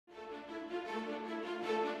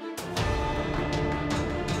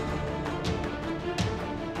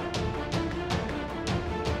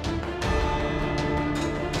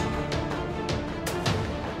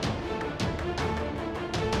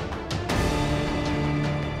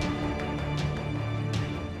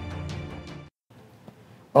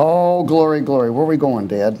Oh, glory, glory. Where are we going,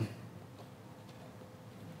 Dad?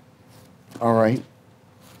 All right.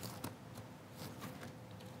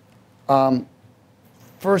 1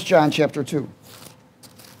 John chapter 2.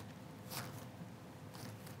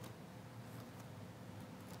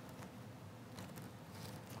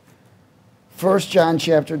 First John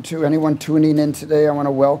chapter 2. Anyone tuning in today, I want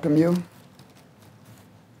to welcome you.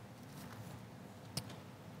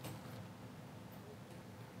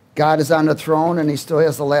 God is on the throne, and he still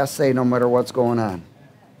has the last say no matter what's going on.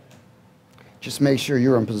 Just make sure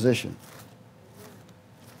you're in position.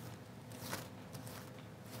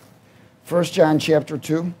 1 John chapter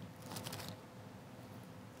 2.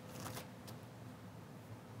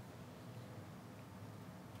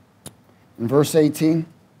 In verse 18.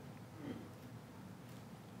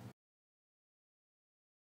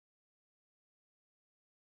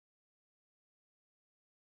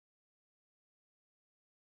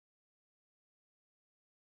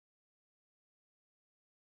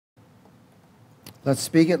 Let's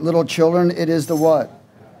speak it, little children. It is the what?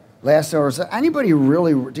 Last hours. Anybody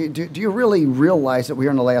really, do you really realize that we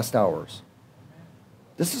are in the last hours?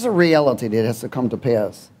 This is a reality that has to come to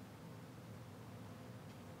pass.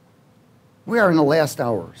 We are in the last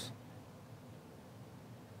hours.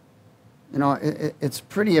 You know, it's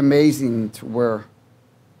pretty amazing to where,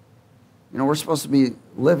 you know, we're supposed to be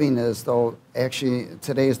living as though actually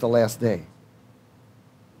today is the last day.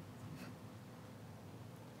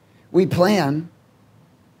 We plan,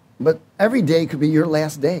 but every day could be your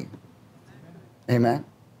last day. Amen.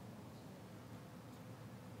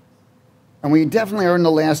 And we definitely are in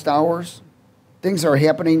the last hours. Things are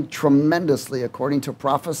happening tremendously according to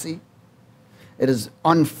prophecy. It is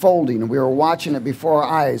unfolding. We are watching it before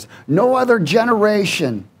our eyes. No other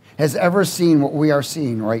generation has ever seen what we are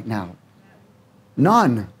seeing right now.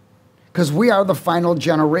 None. Because we are the final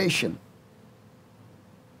generation.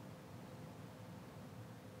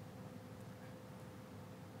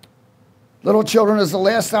 Little children, is the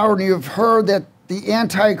last hour, and you have heard that the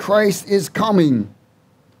Antichrist is coming.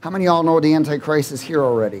 How many of y'all know the Antichrist is here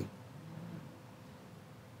already?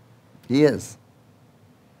 He is.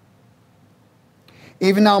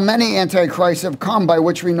 Even now many Antichrists have come, by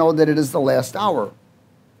which we know that it is the last hour.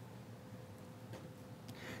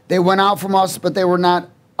 They went out from us, but they were not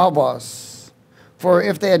of us. For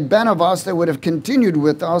if they had been of us, they would have continued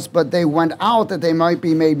with us, but they went out that they might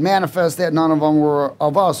be made manifest that none of them were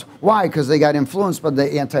of us. Why? Because they got influenced by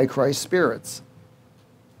the Antichrist spirits.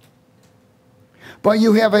 But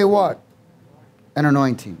you have a what? An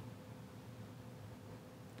anointing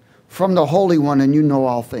from the Holy One, and you know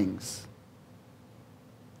all things.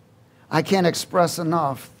 I can't express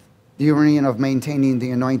enough the union of maintaining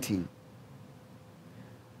the anointing.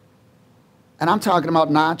 And I'm talking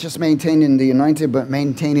about not just maintaining the anointing, but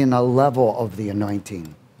maintaining a level of the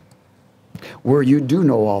anointing where you do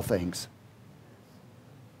know all things.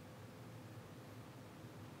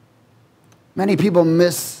 Many people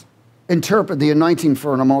misinterpret the anointing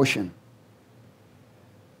for an emotion.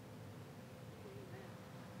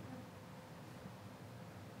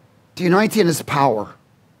 The anointing is power.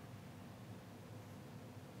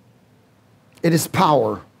 It is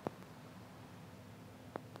power.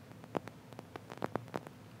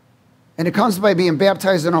 And it comes by being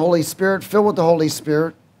baptized in the Holy Spirit, filled with the Holy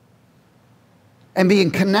Spirit, and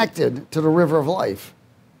being connected to the river of life.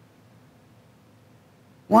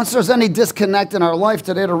 Once there's any disconnect in our life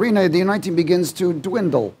to that arena, the anointing begins to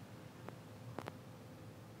dwindle.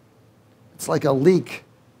 It's like a leak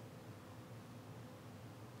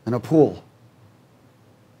in a pool.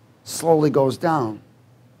 Slowly goes down.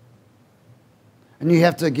 And you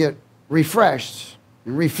have to get refreshed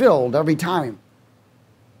and refilled every time.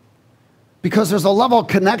 Because there's a level of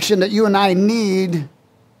connection that you and I need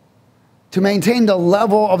to maintain the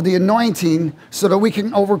level of the anointing so that we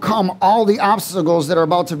can overcome all the obstacles that are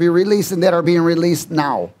about to be released and that are being released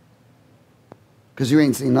now. Because you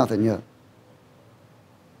ain't seen nothing yet.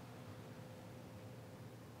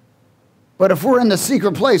 But if we're in the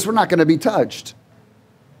secret place, we're not going to be touched.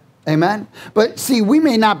 Amen? But see, we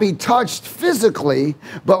may not be touched physically,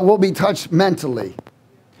 but we'll be touched mentally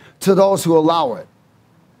to those who allow it.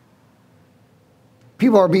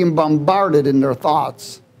 People are being bombarded in their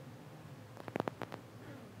thoughts.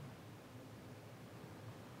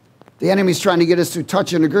 The enemy's trying to get us to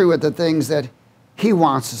touch and agree with the things that he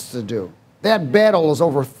wants us to do. That battle is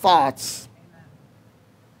over thoughts.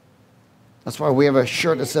 That's why we have a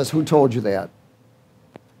shirt that says, "Who told you that?"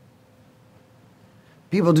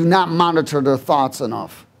 People do not monitor their thoughts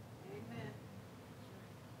enough.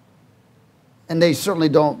 And they certainly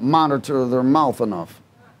don't monitor their mouth enough.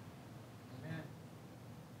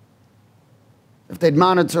 If they'd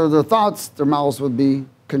monitor their thoughts, their mouths would be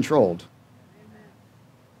controlled.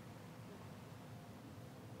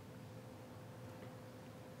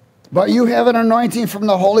 But you have an anointing from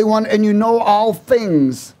the Holy One, and you know all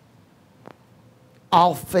things.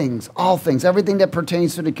 All things, all things. Everything that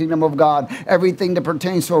pertains to the kingdom of God. Everything that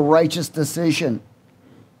pertains to a righteous decision.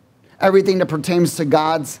 Everything that pertains to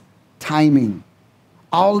God's timing.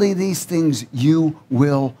 All of these things you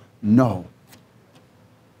will know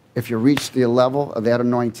if you reach the level of that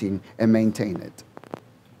anointing and maintain it.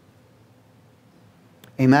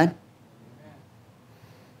 Amen?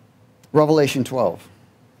 Revelation 12.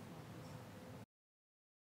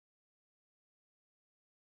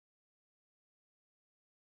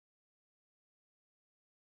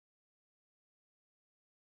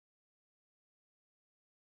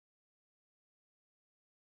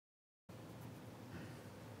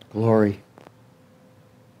 Glory.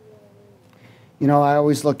 You know, I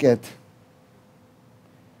always look at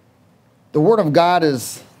the Word of God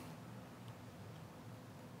is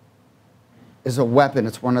a weapon.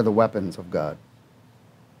 It's one of the weapons of God.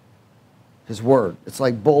 His Word. It's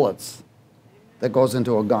like bullets that goes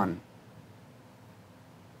into a gun.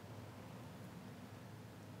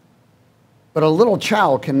 But a little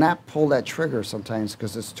child cannot pull that trigger sometimes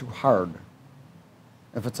because it's too hard,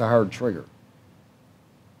 if it's a hard trigger.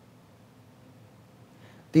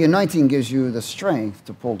 The anointing gives you the strength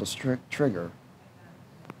to pull the trigger.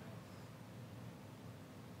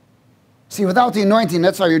 See, without the anointing,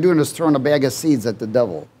 that's all you're doing is throwing a bag of seeds at the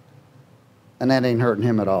devil. And that ain't hurting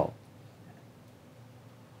him at all.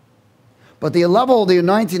 But the level of the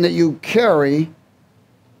anointing that you carry,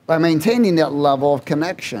 by maintaining that level of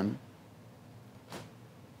connection,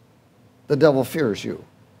 the devil fears you.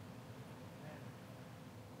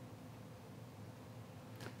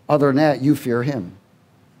 Other than that, you fear him.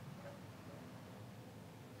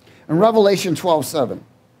 In Revelation 12:7,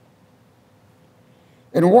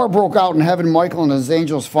 and war broke out in heaven. Michael and his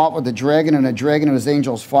angels fought with the dragon, and the dragon and his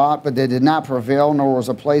angels fought, but they did not prevail, nor was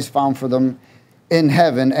a place found for them in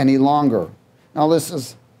heaven any longer. Now this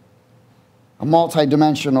is a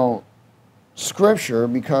multi-dimensional scripture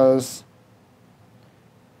because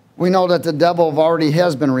we know that the devil already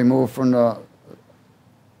has been removed from the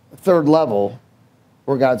third level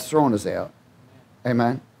where God's throne is at.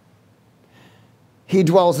 Amen. He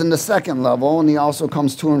dwells in the second level, and he also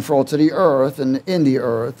comes to and fro to the earth, and in the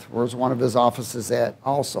earth, where's one of his offices at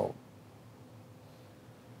also.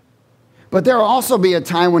 But there will also be a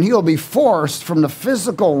time when he will be forced from the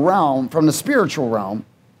physical realm, from the spiritual realm,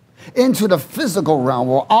 into the physical realm,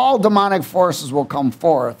 where all demonic forces will come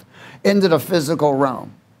forth into the physical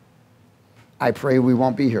realm. I pray we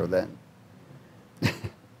won't be here then.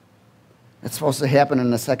 It's supposed to happen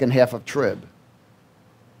in the second half of Trib,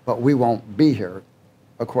 but we won't be here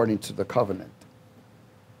according to the covenant.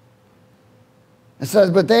 It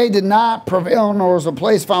says, but they did not prevail, nor was a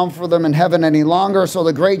place found for them in heaven any longer. So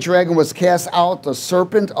the great dragon was cast out, the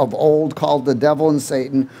serpent of old, called the devil and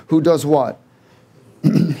Satan, who does what?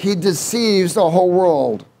 He deceives the whole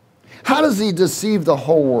world. How does he deceive the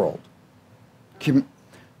whole world?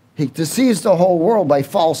 He deceives the whole world by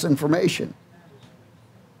false information.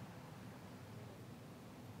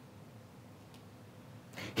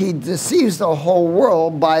 He deceives the whole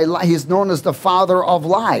world by, he's known as the father of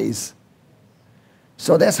lies.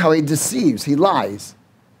 So that's how he deceives. He lies.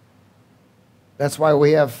 That's why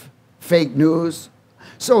we have fake news.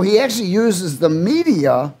 So he actually uses the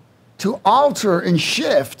media to alter and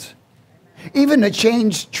shift, even to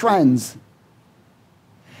change trends.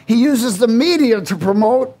 He uses the media to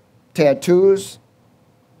promote tattoos,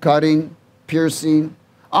 cutting, piercing,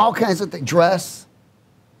 all kinds of things, dress.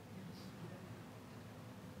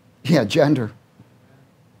 Yeah, gender.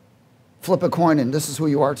 Flip a coin and this is who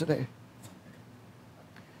you are today.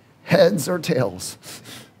 Heads or tails.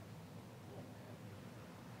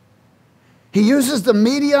 He uses the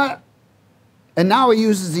media, and now he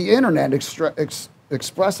uses the internet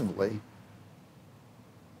expressively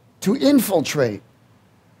to infiltrate,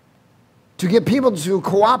 to get people to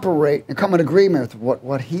cooperate and come in agreement with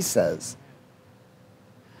what he says.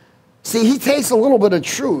 See, he takes a little bit of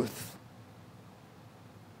truth,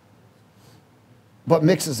 but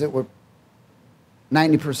mixes it with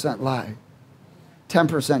 90% lie.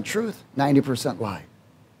 10% truth, 90% lie.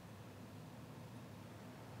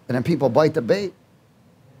 And then people bite the bait.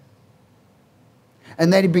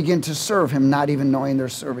 And then they begin to serve him, not even knowing they're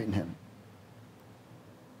serving him.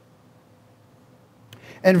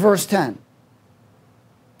 In verse 10,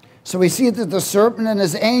 so we see that the serpent and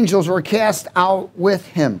his angels were cast out with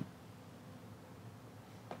him.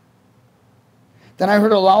 Then I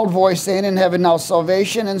heard a loud voice saying in heaven, now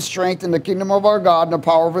salvation and strength in the kingdom of our God and the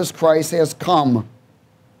power of his Christ has come.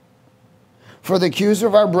 For the accuser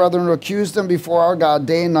of our brethren who accused them before our God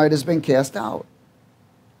day and night has been cast out.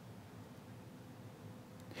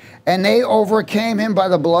 And they overcame him by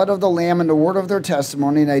the blood of the Lamb and the word of their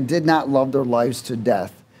testimony, and they did not love their lives to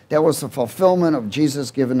death. That was the fulfillment of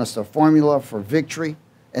Jesus giving us the formula for victory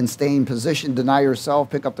and stay in position, deny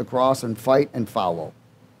yourself, pick up the cross, and fight and follow.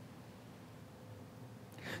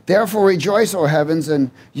 Therefore rejoice, O heavens, and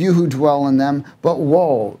you who dwell in them, but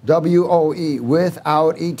woe, W-O-E,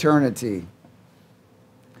 without eternity,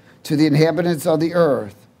 to the inhabitants of the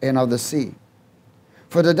earth and of the sea.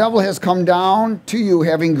 For the devil has come down to you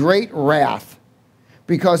having great wrath,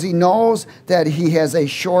 because he knows that he has a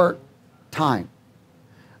short time.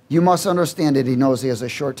 You must understand that he knows he has a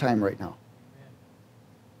short time right now.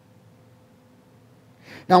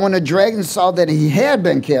 Now when the dragon saw that he had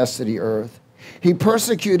been cast to the earth, he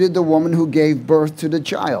persecuted the woman who gave birth to the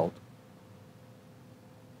child,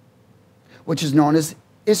 which is known as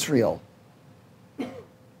Israel.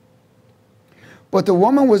 But the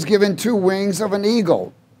woman was given 2 wings of an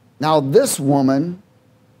eagle. Now this woman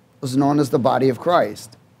was known as the body of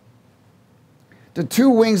Christ. The 2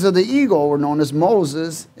 wings of the eagle were known as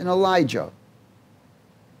Moses and Elijah.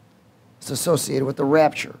 It's associated with the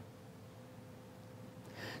rapture.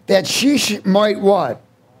 That she might what?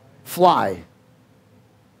 Fly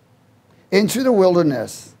into the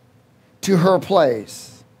wilderness to her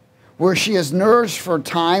place, where she is nourished for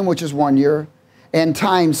time, which is 1 year, and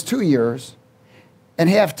times 2 years, and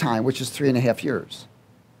half time, which is 3.5 years.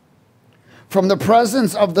 From the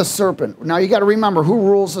presence of the serpent. Now you got to remember, who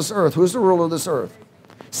rules this earth? Who's the ruler of this earth?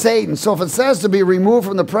 Satan. So if it says to be removed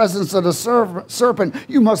from the presence of the serpent,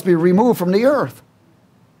 you must be removed from the earth.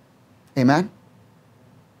 Amen?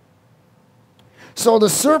 So the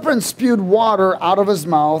serpent spewed water out of his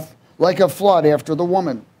mouth like a flood after the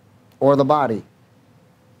woman, or the body,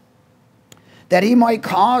 that he might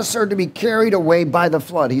cause her to be carried away by the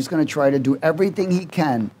flood. He's going to try to do everything he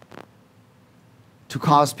can to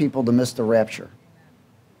cause people to miss the rapture.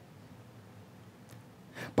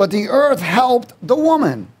 But the earth helped the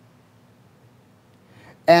woman.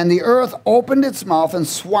 And the earth opened its mouth and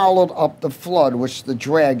swallowed up the flood which the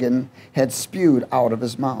dragon had spewed out of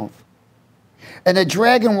his mouth. And the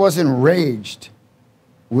dragon was enraged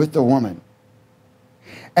with the woman.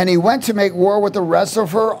 And he went to make war with the rest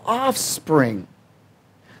of her offspring.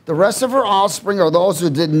 The rest of her offspring are those who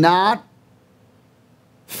did not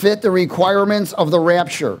fit the requirements of the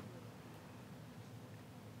rapture.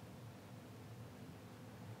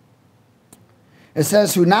 It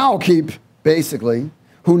says, who now keep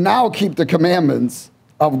the commandments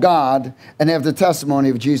of God and have the testimony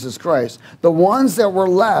of Jesus Christ. The ones that were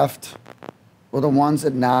left were the ones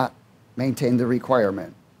that not maintained the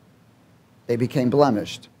requirement. They became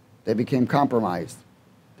blemished. They became compromised.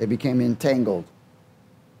 They became entangled.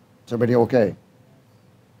 Is everybody okay?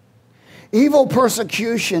 Evil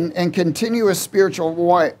persecution and continuous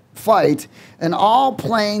spiritual fight in all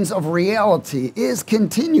planes of reality is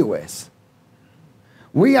continuous.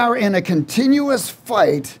 We are in a continuous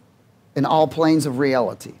fight in all planes of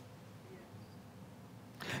reality.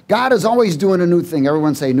 God is always doing a new thing.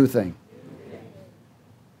 Everyone say new thing.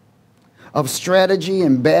 Of strategy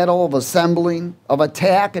and battle, of assembling, of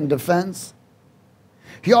attack and defense.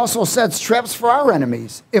 He also sets traps for our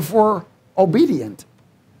enemies if we're obedient.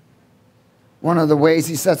 One of the ways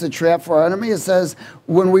he sets a trap for our enemy, it says,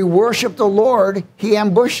 when we worship the Lord, he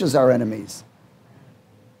ambushes our enemies.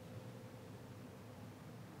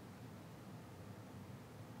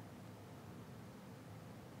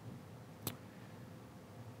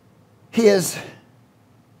 He is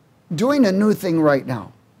doing a new thing right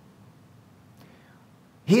now.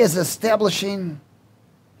 He is establishing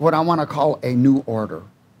what I want to call a new order.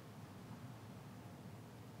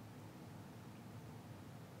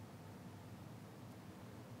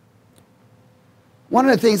 One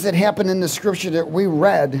of the things that happened in the scripture that we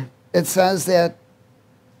read, it says that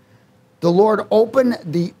the Lord opened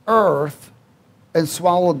the earth and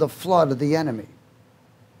swallowed the flood of the enemy.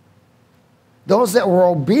 Those that were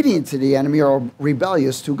obedient to the enemy are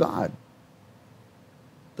rebellious to God.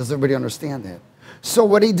 Does everybody understand that? So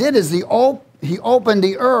what he did is he opened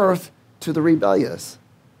the earth to the rebellious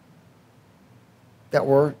that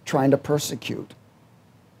were trying to persecute.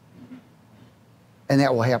 And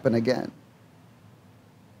that will happen again.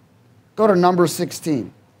 Go to Numbers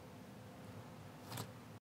 16.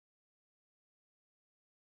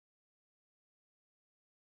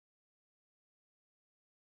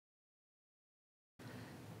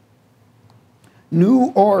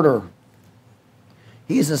 New order.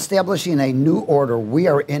 He's establishing a new order. We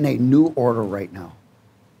are in a new order right now.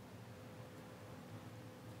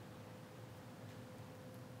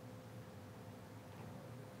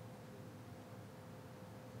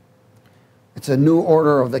 It's a new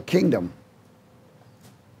order of the kingdom.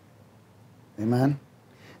 Amen.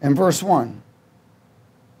 In verse 1.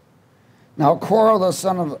 Now Korah, the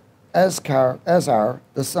son of Ezar,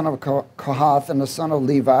 the son of Kohath, and the son of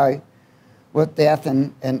Levi, with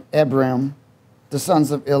Dathan and Abiram, the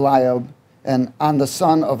sons of Eliab, and on the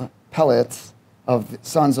son of Pelet, of the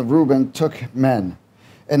sons of Reuben, took men.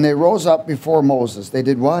 And they rose up before Moses. They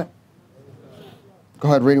did what? Go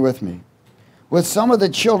ahead, read it with me. With some of the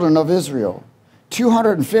children of Israel,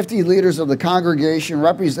 250 leaders of the congregation,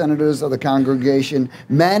 representatives of the congregation,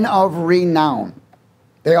 men of renown.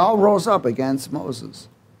 They all rose up against Moses.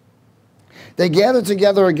 They gathered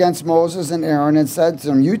together against Moses and Aaron and said to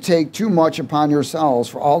them, you take too much upon yourselves,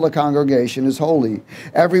 for all the congregation is holy,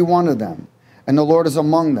 every one of them, and the Lord is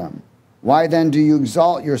among them. Why then do you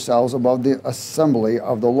exalt yourselves above the assembly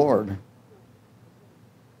of the Lord?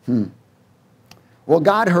 Well,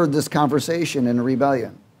 God heard this conversation in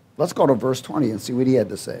rebellion. Let's go to verse 20 and see what he had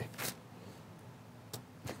to say.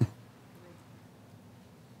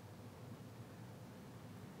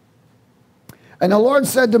 And the Lord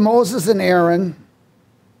said to Moses and Aaron,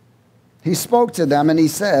 he spoke to them and he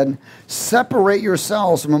said, separate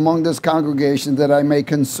yourselves from among this congregation that I may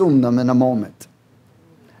consume them in a moment.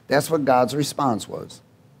 That's what God's response was.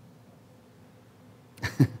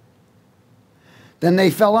 Then they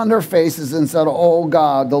fell on their faces and said, oh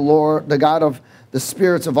God, the Lord, the God of the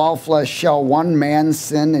spirits of all flesh, shall one man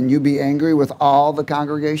sin and you be angry with all the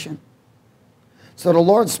congregation? So the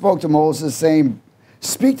Lord spoke to Moses, saying,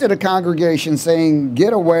 speak to the congregation, saying,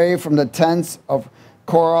 get away from the tents of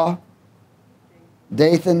Korah,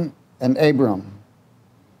 Dathan, and Abiram.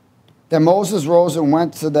 Then Moses rose and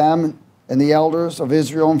went to them and the elders of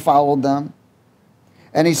Israel and followed them.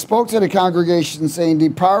 And he spoke to the congregation, saying,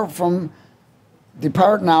 depart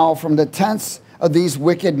now from the tents of these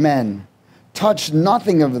wicked men. Touch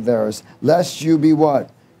nothing of theirs, lest you be what?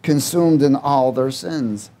 Consumed in all their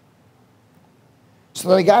sins. So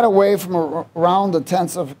they got away from around the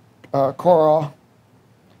tents of Korah,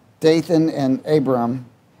 Dathan, and Abiram.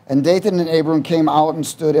 And Dathan and Abiram came out and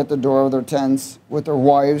stood at the door of their tents with their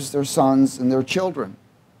wives, their sons, and their children.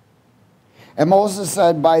 And Moses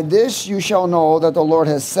said, by this you shall know that the Lord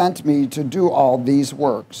has sent me to do all these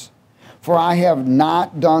works, for I have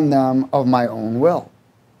not done them of my own will.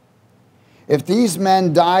 If these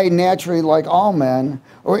men die naturally like all men,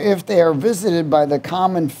 or if they are visited by the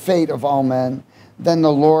common fate of all men, then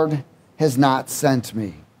the Lord has not sent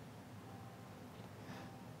me.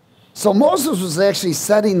 So Moses was actually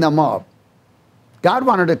setting them up. God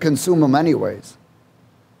wanted to consume them anyways,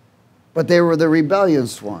 but they were the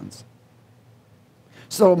rebellious ones.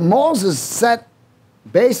 So Moses set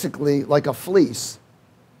basically like a fleece.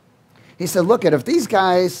 He said, look, if these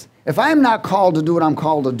guys, if I'm not called to do what I'm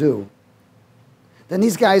called to do, then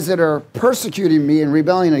these guys that are persecuting me and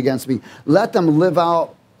rebelling against me, let them live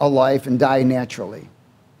out a life and die naturally.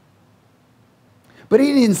 But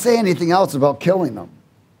he didn't say anything else about killing them,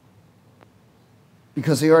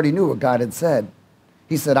 because he already knew what God had said.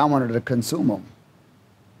 He said, I wanted to consume them.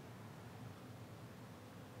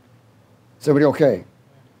 Is everybody okay?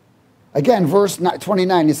 Again, verse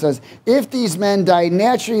 29, he says, if these men die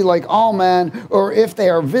naturally like all men, or if they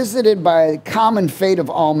are visited by common fate of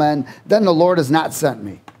all men, then the Lord has not sent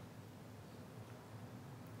me.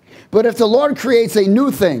 But if the Lord creates a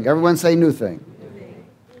new thing, everyone say new thing,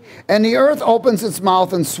 and the earth opens its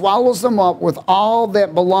mouth and swallows them up with all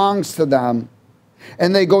that belongs to them,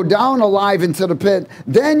 and they go down alive into the pit,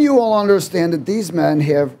 then you will understand that these men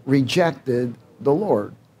have rejected the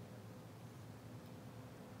Lord.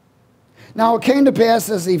 Now it came to pass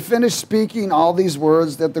as he finished speaking all these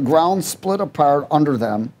words that the ground split apart under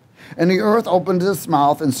them, and the earth opened its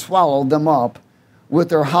mouth and swallowed them up with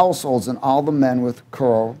their households and all the men with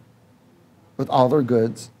Korah, with all their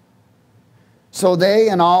goods. So they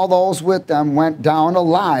and all those with them went down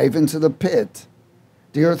alive into the pit.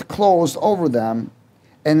 The earth closed over them,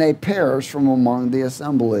 and they perished from among the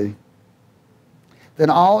assembly. Then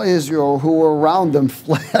all Israel who were around them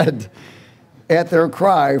fled at their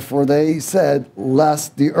cry, for they said,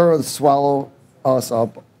 lest the earth swallow us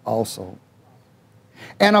up also.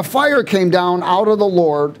 And a fire came down out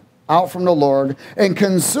from the Lord, and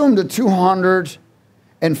consumed the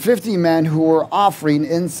 250 men who were offering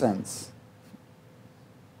incense.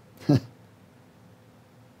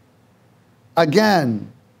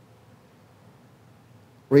 Again,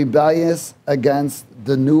 rebellious against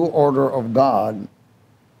the new order of God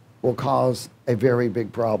will cause a very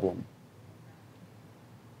big problem.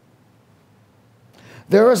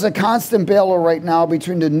 There is a constant battle right now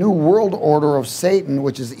between the new world order of Satan,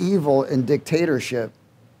 which is evil and dictatorship,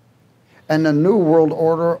 and the new world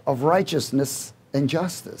order of righteousness and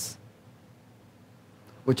justice,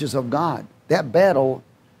 which is of God. That battle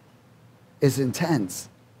is intense.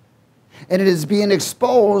 And it is being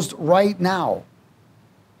exposed right now,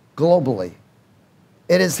 globally.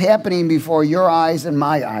 It is happening before your eyes and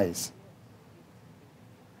my eyes.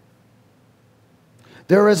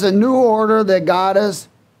 There is a new order that God is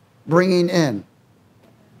bringing in.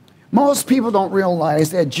 Most people don't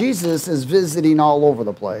realize that Jesus is visiting all over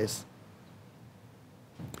the place.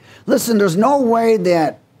 Listen, there's no way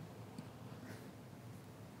that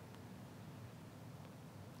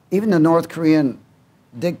even the North Korean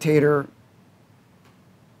dictator,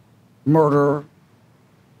 murderer,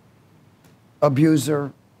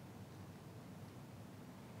 abuser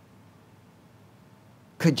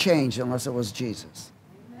could change unless it was Jesus.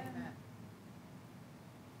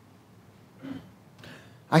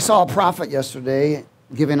 I saw a prophet yesterday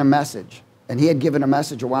giving a message, and he had given a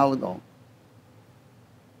message a while ago.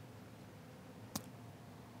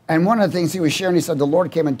 And one of the things he was sharing, he said, the Lord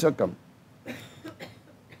came and took him.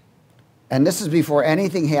 And this is before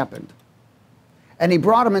anything happened. And he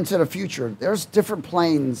brought him into the future. There's different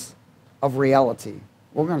planes of reality.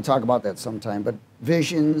 We're going to talk about that sometime, but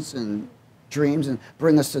visions and dreams and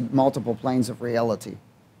bring us to multiple planes of reality.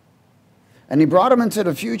 And he brought him into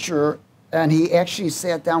the future, and he actually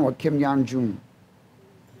sat down with Kim Jong-un.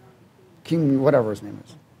 Kim, whatever his name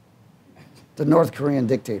is. The North Korean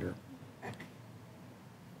dictator.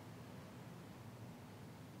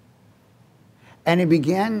 And he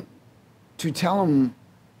began to tell him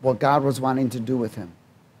what God was wanting to do with him.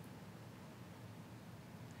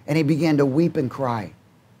 And he began to weep and cry.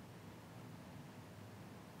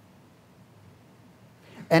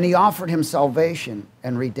 And he offered him salvation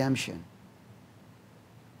and redemption.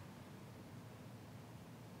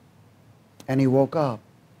 And he woke up.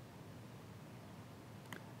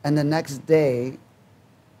 And the next day,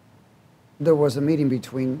 there was a meeting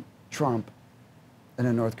between Trump and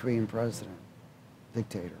a North Korean president,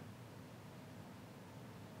 dictator.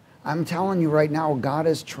 I'm telling you right now, God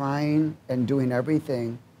is trying and doing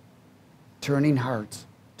everything, turning hearts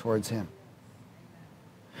towards him.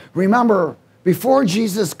 Remember, before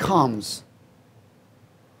Jesus comes,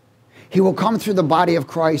 he will come through the body of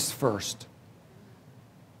Christ first.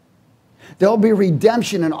 There'll be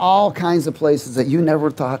redemption in all kinds of places that you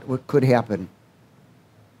never thought could happen.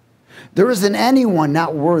 There isn't anyone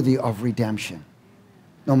not worthy of redemption,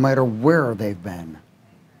 no matter where they've been.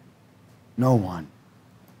 No one.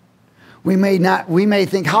 We may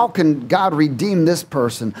think, how can God redeem this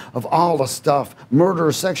person of all the stuff,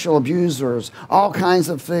 murderers, sexual abusers, all kinds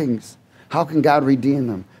of things? How can God redeem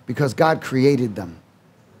them? Because God created them.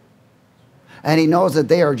 And he knows that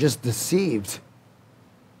they are just deceived.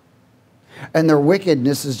 And their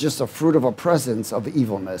wickedness is just a fruit of a presence of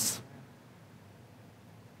evilness.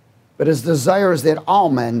 But his desire is that all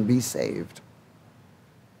men be saved.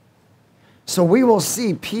 So we will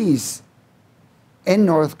see peace in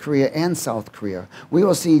North Korea and South Korea. We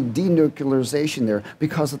will see denuclearization there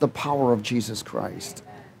because of the power of Jesus Christ.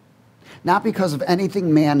 Not because of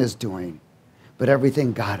anything man is doing, but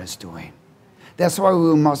everything God is doing. That's why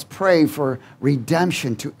we must pray for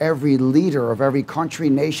redemption to every leader of every country,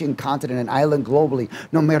 nation, continent, and island globally,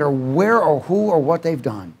 no matter where or who or what they've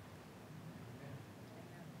done.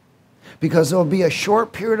 Because there will be a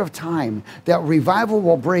short period of time that revival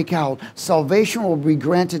will break out. Salvation will be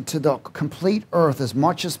granted to the complete earth as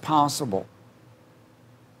much as possible.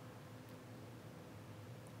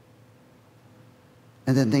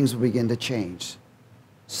 And then things will begin to change.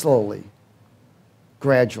 Slowly,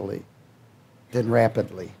 gradually, then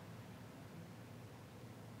rapidly.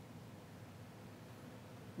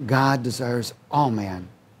 God desires all man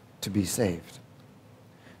to be saved.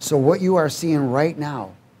 So what you are seeing right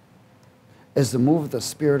now is the move of the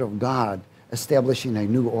Spirit of God establishing a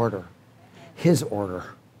new order, his order,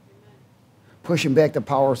 pushing back the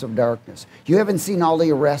powers of darkness. You haven't seen all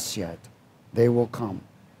the arrests yet. They will come.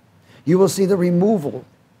 You will see the removal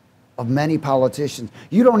of many politicians.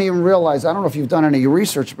 You don't even realize, I don't know if you've done any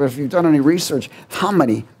research, but if you've done any research, how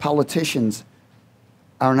many politicians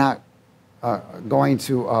are not going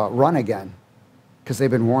to run again because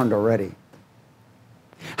they've been warned already.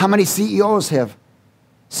 How many CEOs have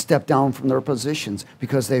stepped down from their positions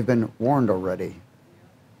because they've been warned already.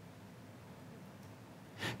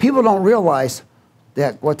 People don't realize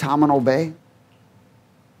that Guantanamo Bay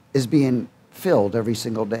is being filled every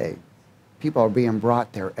single day. People are being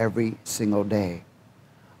brought there every single day,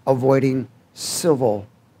 avoiding civil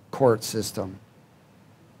court system,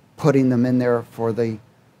 putting them in there for the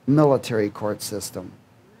military court system,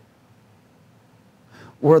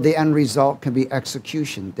 where the end result can be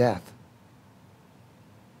execution, death.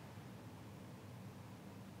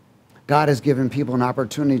 God has given people an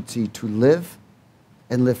opportunity to live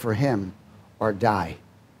and live for Him or die.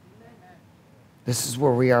 This is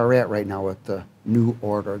where we are at right now with the new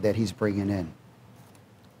order that He's bringing in.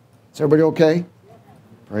 Is everybody okay?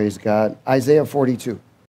 Praise God. Isaiah 42.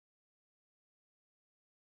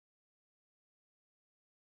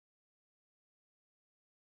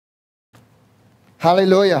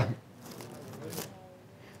 Hallelujah.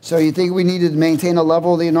 So you think we need to maintain a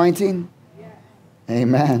level of the anointing? Yes.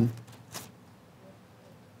 Amen.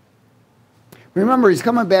 Remember, He's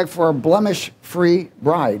coming back for a blemish-free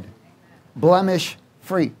bride.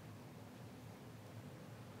 Blemish-free.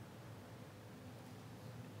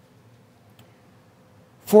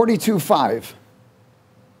 (42:5).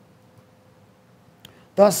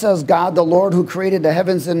 Thus says God, the Lord, who created the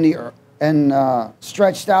heavens and the earth, and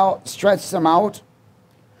stretched them out,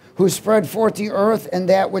 who spread forth the earth and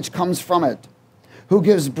that which comes from it, who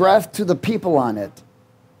gives breath to the people on it,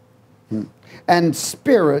 and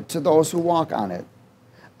spirit to those who walk on it.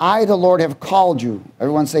 I, the Lord, have called you.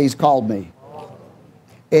 Everyone say, He's called me.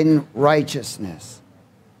 In righteousness.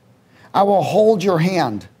 I will hold your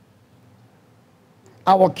hand.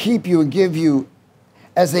 I will keep you and give you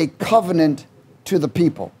as a covenant to the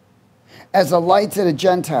people, as a light to the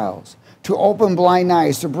Gentiles, to open blind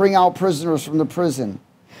eyes, to bring out prisoners from the prison,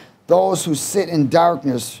 those who sit in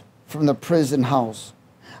darkness from the prison house.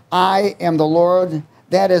 I am the Lord,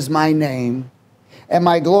 that is my name, and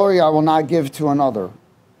my glory I will not give to another,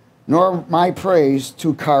 nor my praise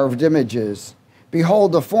to carved images.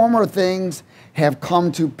 Behold, the former things have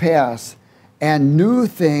come to pass, and new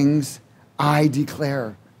things I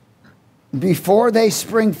declare. Before they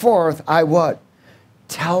spring forth, I what?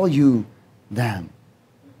 Tell you them.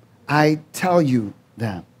 I tell you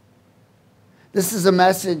them. This is a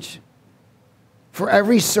message for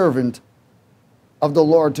every servant of the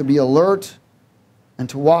Lord to be alert and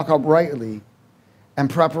to walk uprightly in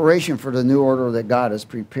preparation for the new order that God is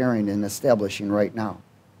preparing and establishing right now.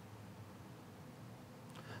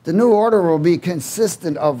 The new order will be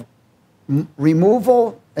consistent of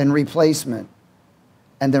removal and replacement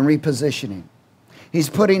and then repositioning. He's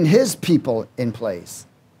putting His people in place.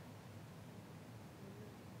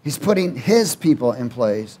 He's putting His people in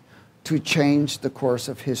place to change the course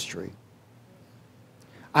of history.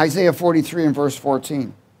 Isaiah 43 and verse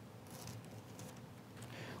 14.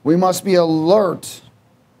 We must be alert,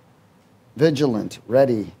 vigilant,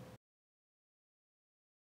 ready.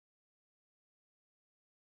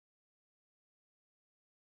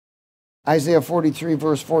 Isaiah 43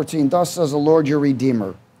 verse 14. Thus says the Lord your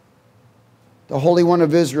Redeemer, the Holy One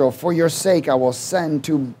of Israel, for your sake I will send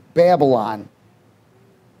to Babylon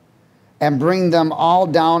and bring them all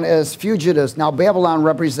down as fugitives. Now, Babylon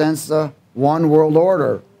represents the one world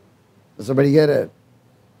order. Does everybody get it?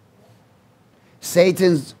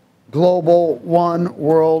 Satan's global one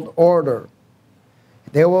world order.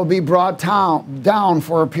 They will be brought down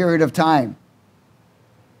for a period of time.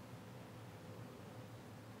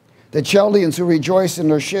 The Chaldeans who rejoice in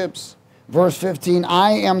their ships. Verse 15,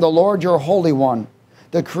 I am the Lord your Holy One,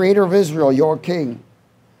 the Creator of Israel, your King.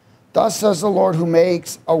 Thus says the Lord, who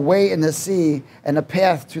makes a way in the sea and a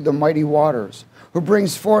path through the mighty waters, who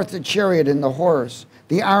brings forth the chariot and the horse,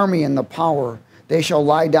 the army and the power. They shall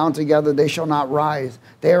lie down together, they shall not rise.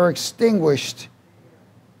 They are extinguished,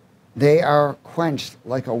 they are quenched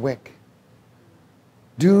like a wick.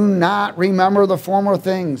 Do not remember the former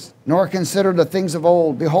things, nor consider the things of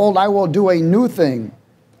old. Behold, I will do a new thing.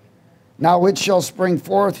 Now it shall spring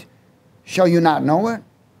forth. Shall you not know it?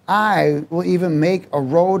 I will even make a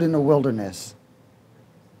road in the wilderness,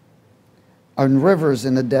 and rivers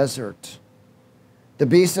in the desert. The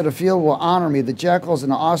beasts of the field will honor me, the jackals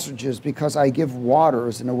and the ostriches, because I give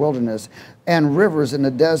waters in the wilderness and rivers in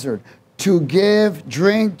the desert, to give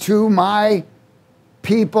drink to my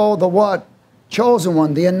people, the what? Chosen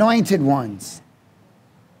one, the anointed ones.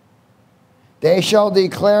 They shall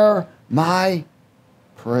declare my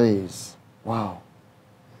praise. Wow.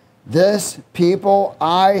 This people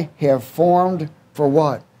I have formed for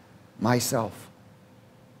what? Myself.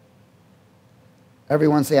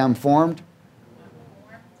 Everyone say, I'm formed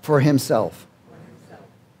for Himself.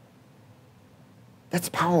 That's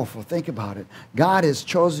powerful. Think about it. God has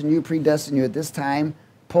chosen you, predestined you at this time,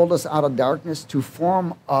 pulled us out of darkness to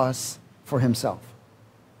form us for Himself.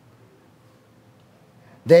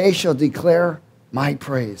 They shall declare my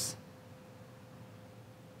praise.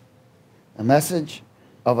 A message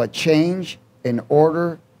of a change in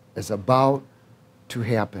order is about to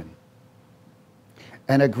happen.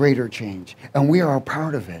 And a greater change. And we are a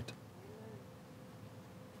part of it.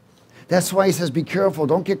 That's why he says, be careful.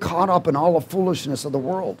 Don't get caught up in all the foolishness of the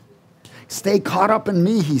world. Stay caught up in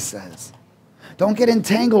me, he says. Don't get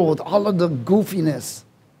entangled with all of the goofiness.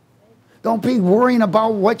 Don't be worrying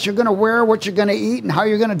about what you're going to wear, what you're going to eat, and how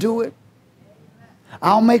you're going to do it.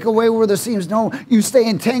 I'll make a way where there seems no. You stay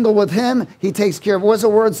entangled with him, he takes care of it. What's the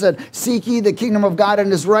word said? Seek ye the kingdom of God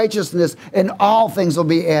and his righteousness, and all things will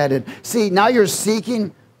be added. See, now you're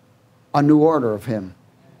seeking a new order of him,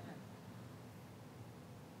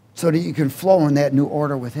 so that you can flow in that new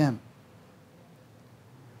order with him.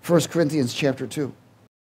 1 Corinthians chapter 2.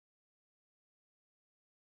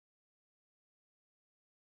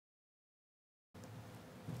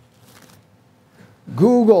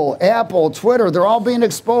 Google, Apple, Twitter, they're all being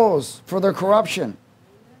exposed for their corruption.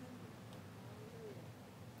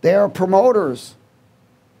 They are promoters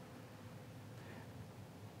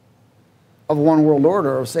of one world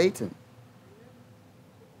order of Satan.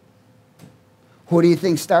 Who do you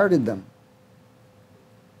think started them?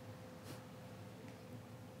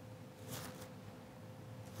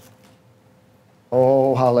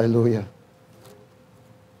 Oh, hallelujah.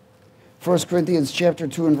 1 Corinthians chapter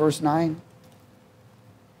 2 and verse 9.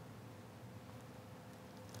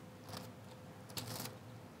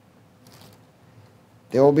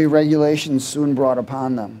 There will be regulations soon brought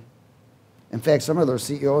upon them. In fact, some of their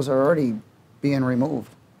CEOs are already being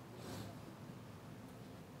removed.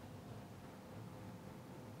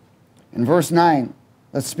 In verse 9,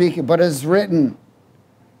 let's speak it. But it is written,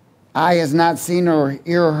 eye has not seen nor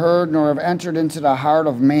ear heard nor have entered into the heart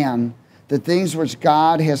of man the things which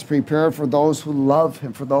God has prepared for those who love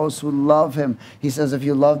him. For those who love him. He says, if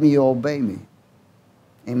you love me, you obey me.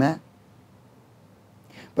 Amen.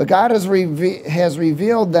 But God has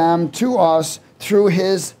revealed them to us through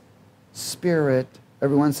his Spirit.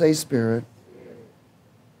 Everyone say Spirit.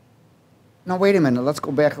 Now wait a minute. Let's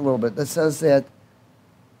go back a little bit. That says that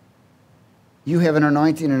you have an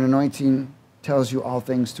anointing, and anointing tells you all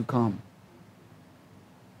things to come.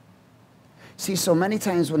 See, so many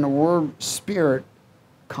times when the word Spirit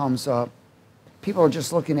comes up, people are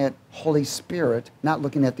just looking at Holy Spirit, not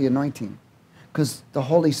looking at the anointing. Because the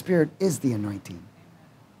Holy Spirit is the anointing.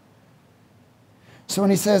 So when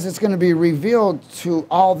he says it's going to be revealed to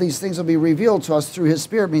all these things will be revealed to us through his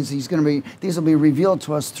Spirit, means these will be revealed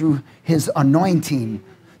to us through his anointing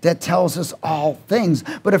that tells us all things.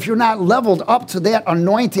 But if you're not leveled up to that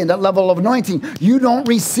anointing, that level of anointing, you don't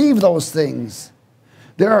receive those things.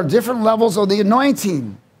 There are different levels of the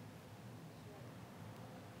anointing.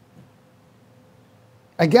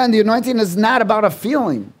 Again, the anointing is not about a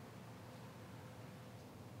feeling.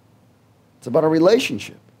 It's about a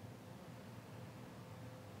relationship.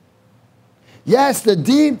 Yes, the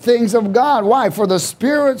deep things of God. Why? For the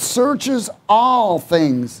Spirit searches all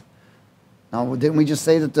things. Now, didn't we just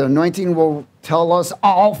say that the anointing will tell us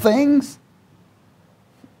all things?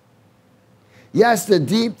 Yes, the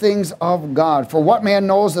deep things of God. For what man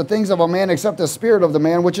knows the things of a man except the spirit of the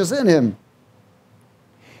man which is in him?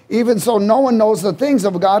 Even so, no one knows the things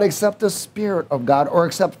of God except the Spirit of God, or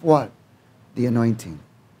except what? The anointing.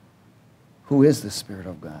 Who is the Spirit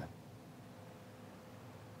of God?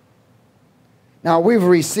 Now, we've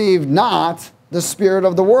received not the spirit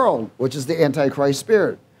of the world, which is the Antichrist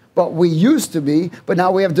spirit. But we used to be, but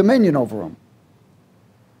now we have dominion over them.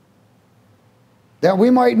 That we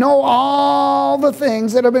might know all the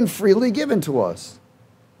things that have been freely given to us.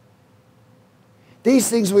 These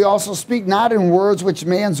things we also speak not in words which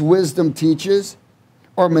man's wisdom teaches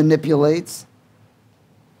or manipulates,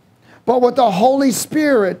 but what the Holy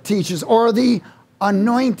Spirit teaches, or the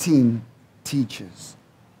anointing teaches.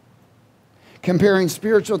 Comparing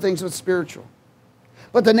spiritual things with spiritual.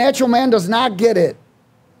 But the natural man does not get it.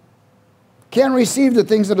 Can't receive the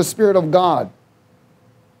things of the Spirit of God.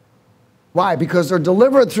 Why? Because they're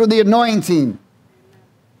delivered through the anointing.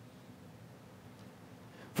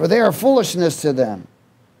 For they are foolishness to them.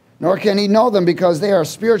 Nor can he know them because they are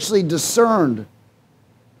spiritually discerned.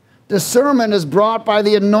 Discernment is brought by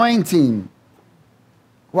the anointing.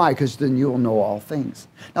 Why? Because then you will know all things.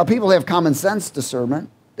 Now people have common sense discernment.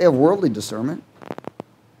 They have worldly discernment.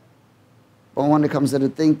 But when it comes to the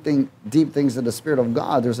deep things of the Spirit of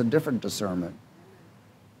God, there's a different discernment.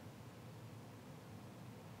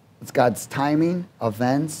 It's God's timing,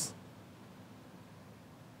 events.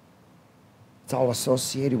 It's all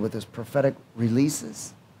associated with his prophetic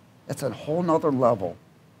releases. That's a whole nother level.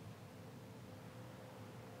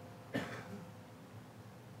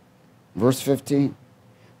 Verse 15.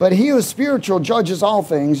 But he who is spiritual judges all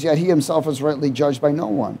things, yet he himself is rightly judged by no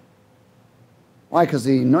one. Why? Because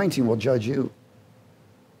the anointing will judge you.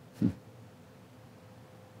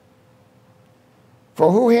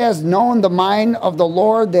 For who has known the mind of the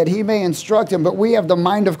Lord that he may instruct him? But we have the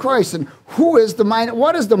mind of Christ. And who is the mind?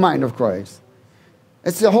 What is the mind of Christ?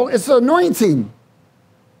 It's the anointing.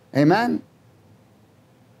 Amen.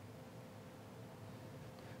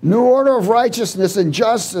 New order of righteousness and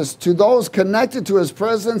justice to those connected to his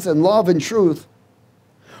presence and love and truth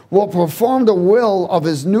will perform the will of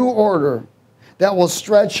his new order that will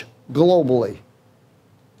stretch globally.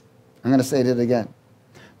 I'm going to say that again.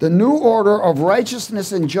 The new order of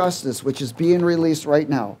righteousness and justice, which is being released right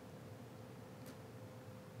now,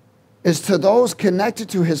 is to those connected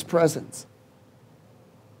to his presence.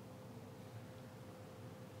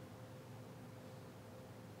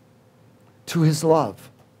 To his love.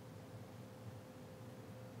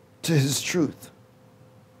 To his truth.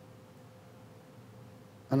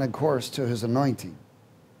 And of course, to his anointing.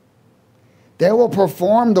 They will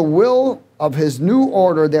perform the will of his new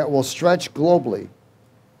order that will stretch globally.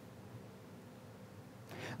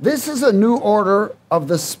 This is a new order of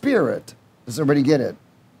the Spirit. Does everybody get it?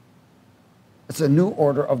 It's a new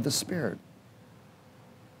order of the Spirit.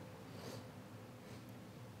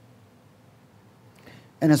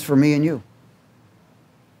 And it's for me and you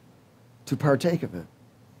to partake of it.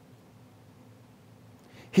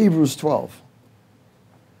 Hebrews 12.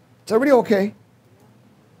 Is everybody okay?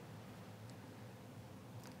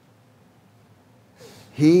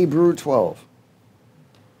 Hebrew 12.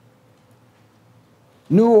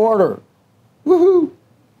 New order. Woohoo!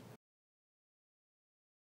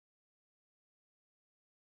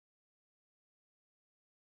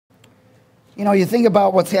 You know, you think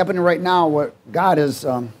about what's happening right now, what God is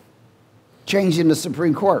changing the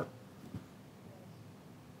Supreme Court.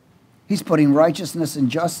 He's putting righteousness and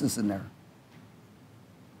justice in there.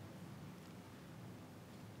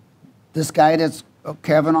 This guy that's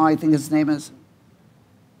Kavanaugh, I think his name is,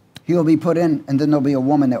 he will be put in, and then there'll be a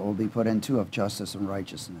woman that will be put in too of justice and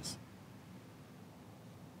righteousness.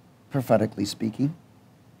 Prophetically speaking.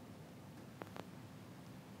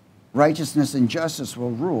 Righteousness and justice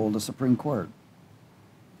will rule the Supreme Court.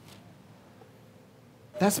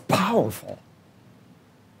 That's powerful.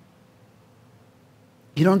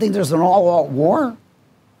 You don't think there's an all-out war?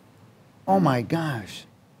 Oh my gosh.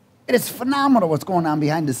 It is phenomenal what's going on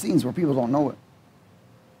behind the scenes where people don't know it.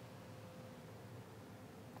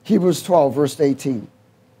 Hebrews 12, verse 18.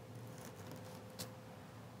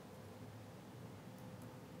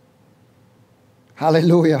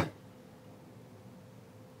 Hallelujah.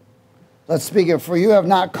 Let's speak it. For you have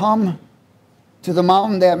not come to the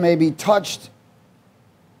mountain that may be touched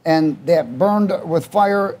and that burned with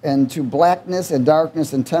fire, and to blackness and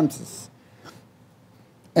darkness and tempest,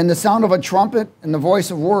 and the sound of a trumpet and the voice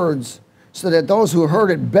of words, so that those who heard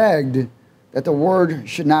it begged that the word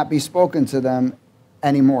should not be spoken to them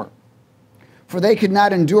anymore. For they could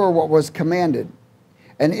not endure what was commanded.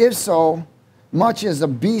 And if so, much as a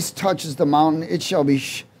beast touches the mountain, it shall be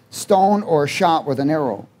stoned or shot with an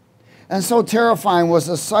arrow. And so terrifying was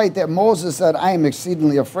the sight that Moses said, I am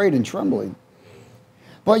exceedingly afraid and trembling.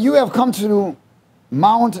 But you have come to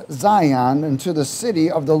Mount Zion and to the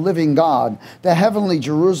city of the living God, the heavenly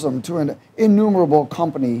Jerusalem, to an innumerable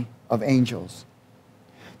company of angels,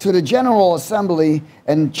 to the general assembly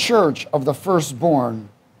and church of the firstborn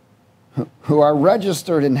who are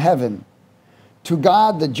registered in heaven, to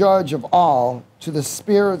God the judge of all, to the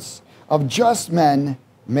spirits of just men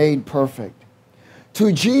made perfect,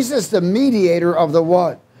 to Jesus the mediator of the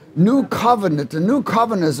what? New covenant. The new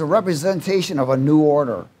covenant is a representation of a new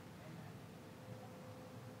order.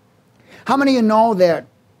 How many of you know that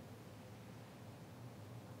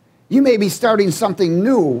you may be starting something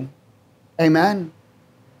new, amen,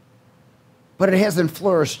 but it hasn't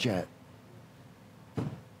flourished yet?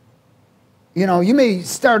 You know, you may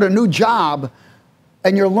start a new job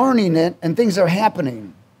and you're learning it and things are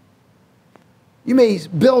happening. You may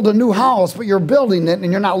build a new house, but you're building it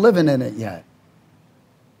and you're not living in it yet.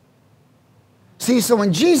 See, so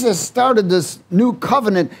when Jesus started this new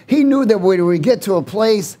covenant, he knew that we would get to a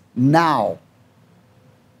place now.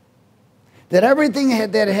 That everything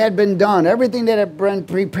that had been done, everything that had been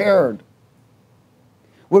prepared,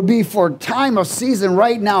 would be for time of season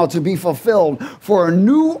right now to be fulfilled for a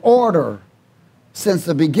new order since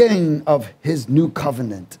the beginning of his new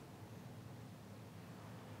covenant.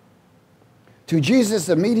 To Jesus,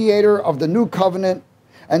 the mediator of the new covenant,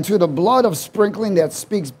 and to the blood of sprinkling that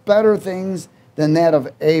speaks better things than that of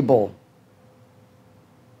Abel.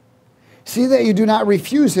 See that you do not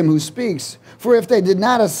refuse him who speaks. For if they did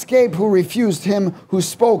not escape who refused him who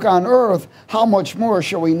spoke on earth, how much more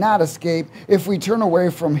shall we not escape if we turn away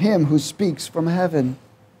from him who speaks from heaven?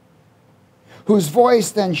 Whose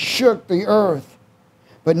voice then shook the earth.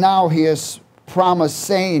 But now he has promised,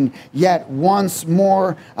 saying, yet once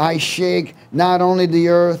more I shake not only the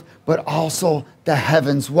earth, but also the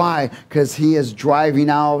heavens. Why? Because he is driving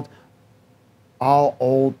out all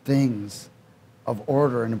old things of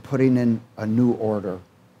order and putting in a new order.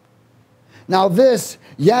 Now this,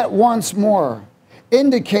 yet once more,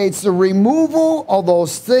 indicates the removal of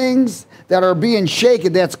those things that are being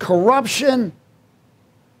shaken. That's corruption,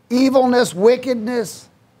 evilness, wickedness,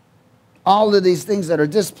 all of these things that are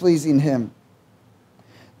displeasing him.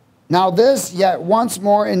 Now this, yet once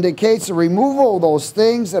more, indicates the removal of those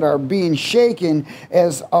things that are being shaken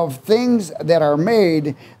as of things that are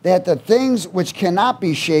made, that the things which cannot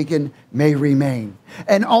be shaken may remain.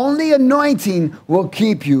 And only anointing will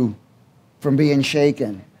keep you from being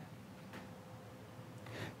shaken.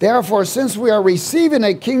 Therefore, since we are receiving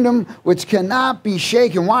a kingdom which cannot be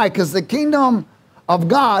shaken, why? Because the kingdom of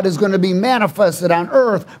God is going to be manifested on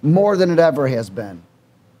earth more than it ever has been.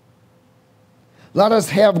 Let us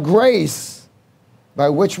have grace by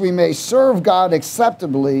which we may serve God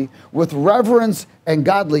acceptably with reverence and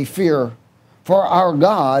godly fear, for our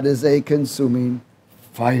God is a consuming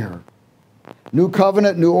fire. New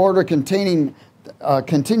covenant, new order containing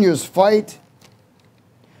continuous fight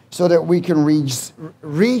so that we can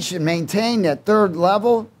reach and maintain that third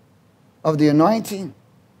level of the anointing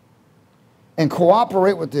and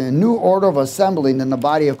cooperate with the new order of assembling in the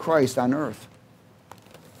body of Christ on earth.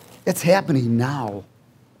 It's happening now.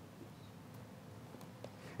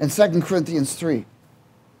 In 2 Corinthians 3.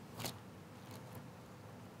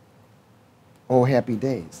 Oh, happy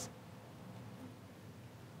days.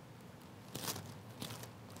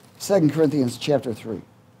 2 Corinthians chapter 3.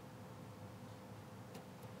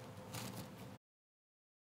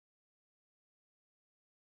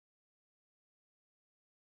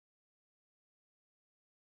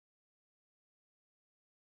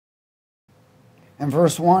 And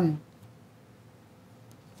verse 1.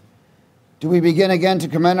 Do we begin again to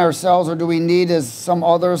commend ourselves, or do we need, as some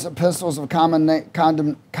others, epistles of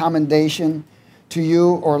commendation to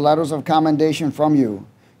you, or letters of commendation from you?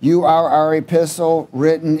 You are our epistle,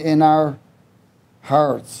 written in our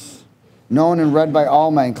hearts, known and read by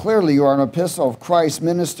all men. Clearly, you are an epistle of Christ,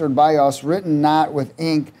 ministered by us, written not with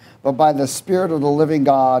ink, but by the Spirit of the living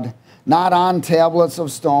God, not on tablets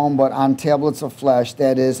of stone, but on tablets of flesh,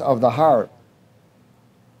 that is, of the heart.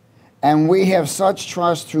 And we have such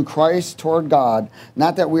trust through Christ toward God,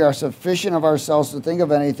 not that we are sufficient of ourselves to think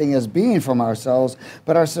of anything as being from ourselves,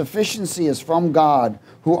 but our sufficiency is from God,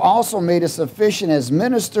 who also made us sufficient as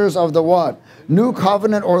ministers of the what? New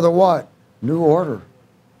covenant, or the what? New order.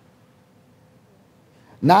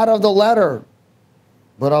 Not of the letter,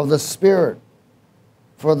 but of the Spirit.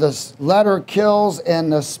 For the letter kills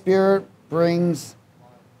and the Spirit brings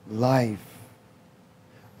life.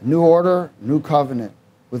 New order, new covenant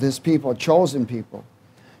with his people, chosen people,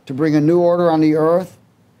 to bring a new order on the earth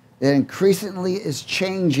that increasingly is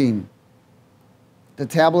changing. The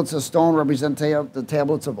tablets of stone represent the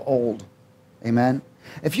tablets of old. Amen?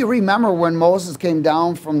 If you remember when Moses came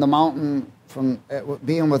down from the mountain, from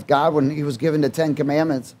being with God, when he was given the 10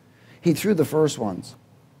 Commandments, he threw the first ones.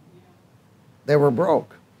 They were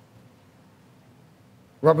broke.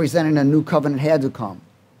 Representing a new covenant had to come.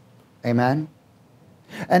 Amen?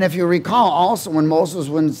 And if you recall also when Moses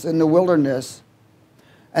was in the wilderness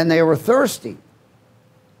and they were thirsty.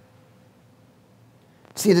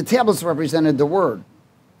 See, the tablets represented the word.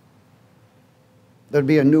 There'd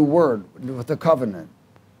be a new word with the covenant.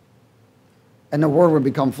 And the word would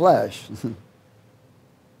become flesh.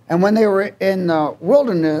 And when they were in the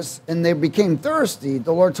wilderness and they became thirsty,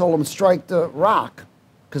 the Lord told them, strike the rock,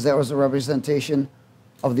 because that was a representation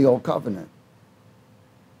of the old covenant.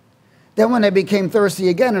 Then when they became thirsty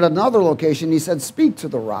again at another location, he said, speak to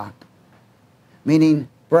the rock, meaning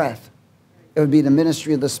breath. It would be the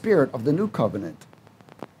ministry of the Spirit of the new covenant.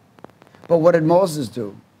 But what did Moses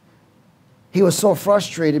do? He was so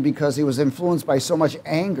frustrated because he was influenced by so much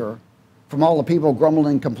anger from all the people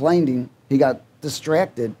grumbling and complaining. He got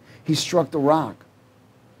distracted. He struck the rock.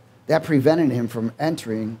 That prevented him from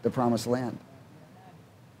entering the promised land.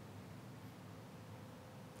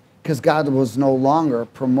 Because God was no longer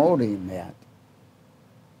promoting that.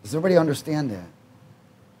 Does everybody understand that?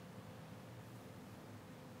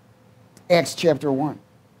 Acts chapter 1.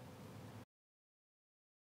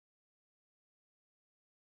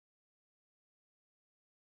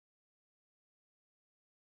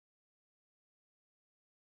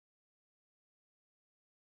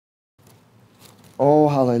 Oh,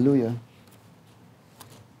 hallelujah.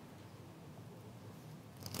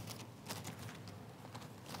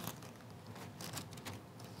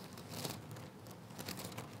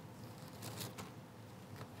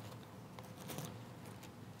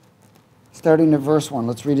 Starting at verse 1.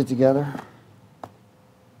 Let's read it together.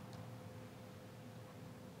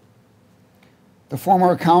 The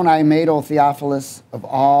former account I made, O Theophilus, of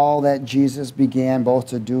all that Jesus began both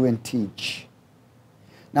to do and teach.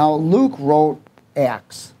 Now, Luke wrote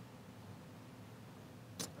Acts.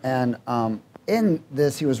 And in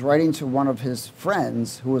this, he was writing to one of his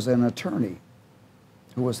friends who was an attorney,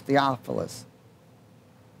 who was Theophilus.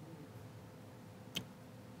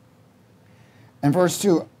 And verse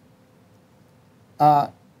 2,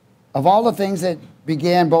 of all the things that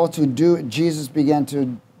began both to do, Jesus began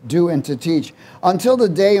to do and to teach, until the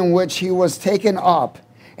day in which he was taken up,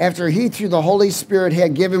 after he through the Holy Spirit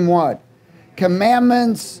had given what?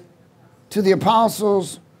 Commandments to the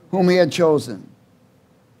apostles whom he had chosen,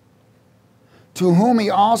 to whom he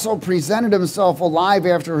also presented himself alive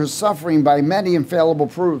after his suffering by many infallible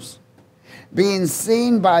proofs, being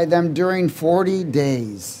seen by them during 40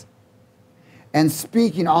 days, and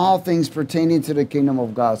speaking all things pertaining to the kingdom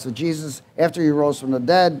of God. So Jesus, after he rose from the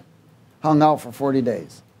dead, hung out for 40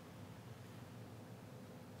 days.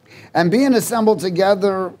 And being assembled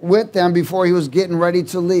together with them before he was getting ready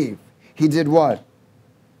to leave, he did what?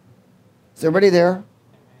 Is everybody there?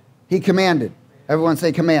 He commanded. Everyone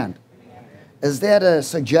say command. Is that a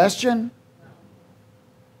suggestion?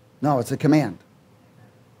 No, it's a command.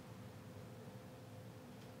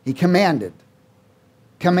 He commanded.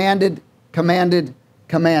 Commanded, commanded,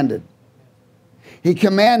 commanded. He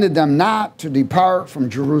commanded them not to depart from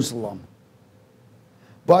Jerusalem,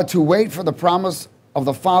 but to wait for the promise of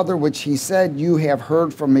the Father, which he said, you have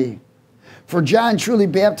heard from me. For John truly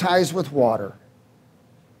baptized with water,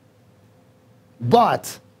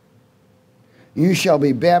 but you shall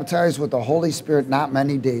be baptized with the Holy Spirit not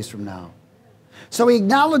many days from now. So he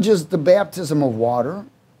acknowledges the baptism of water,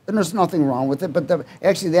 and there's nothing wrong with it, but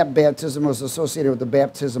actually that baptism was associated with the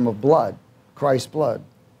baptism of blood, Christ's blood.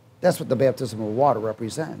 That's what the baptism of water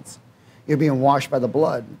represents. You're being washed by the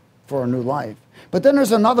blood for a new life. But then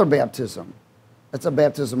there's another baptism. It's a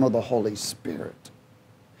baptism of the Holy Spirit.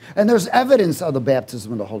 And there's evidence of the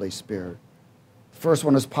baptism of the Holy Spirit. The first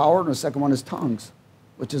one is power, and the second one is tongues,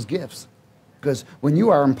 which is gifts. Because when you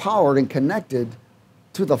are empowered and connected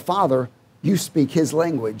to the Father, you speak his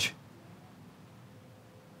language.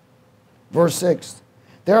 Verse 6,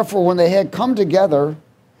 therefore, when they had come together,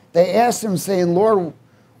 they asked him, saying, Lord,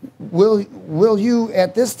 will you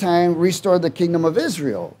at this time restore the kingdom of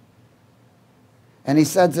Israel? And he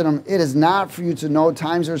said to them, it is not for you to know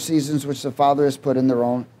times or seasons which the Father has put in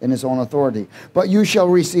his own authority. But you shall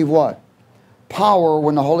receive what? Power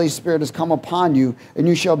when the Holy Spirit has come upon you, and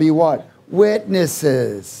you shall be what?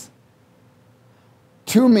 Witnesses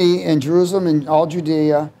to me in Jerusalem and all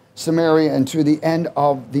Judea, Samaria, and to the end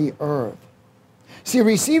of the earth. See,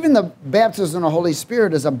 receiving the baptism of the Holy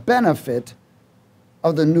Spirit is a benefit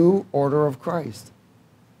of the new order of Christ.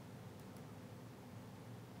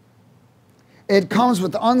 It comes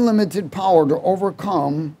with unlimited power to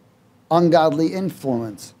overcome ungodly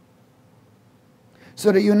influence,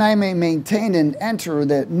 so that you and I may maintain and enter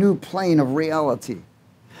that new plane of reality.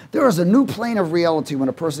 There is a new plane of reality when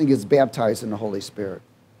a person gets baptized in the Holy Spirit.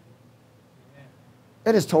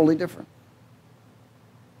 It is totally different.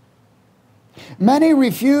 Many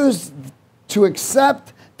refuse to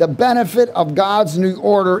accept the benefit of God's new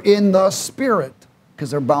order in the Spirit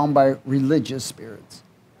because they're bound by religious spirits.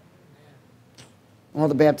 Well,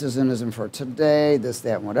 the baptism isn't for today, this,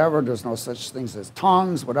 that, and whatever. There's no such things as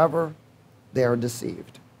tongues, whatever. They are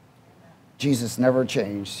deceived. Jesus never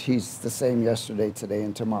changed. He's the same yesterday, today,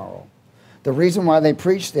 and tomorrow. The reason why they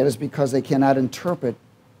preach that is because they cannot interpret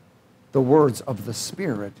the words of the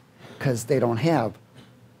Spirit because they don't have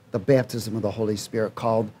the baptism of the Holy Spirit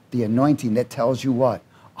called the anointing that tells you what?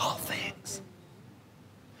 All things.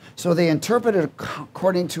 So they interpret it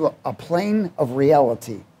according to a plane of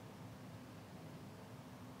reality.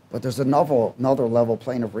 But there's another level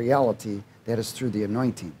plane of reality that is through the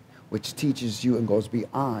anointing, which teaches you and goes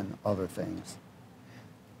beyond other things.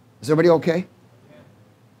 Is everybody okay?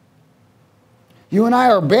 You and I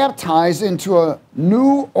are baptized into a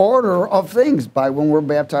new order of things by when we're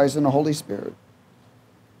baptized in the Holy Spirit.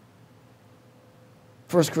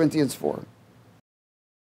 1 Corinthians 4.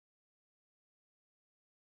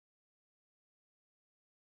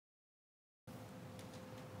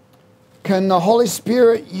 Can the Holy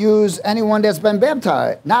Spirit use anyone that's been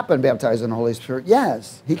baptized, not been baptized in the Holy Spirit?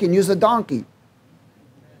 Yes. He can use a donkey.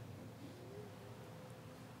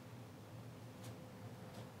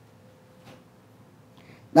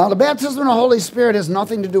 Now, the baptism of the Holy Spirit has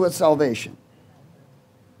nothing to do with salvation.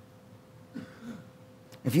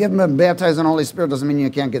 If you haven't been baptized in the Holy Spirit, doesn't mean you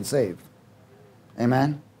can't get saved.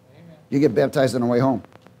 Amen? Amen. You get baptized on the way home.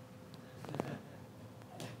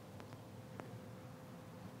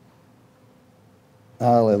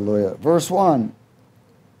 Hallelujah. Verse 1.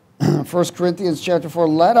 1 Corinthians chapter 4.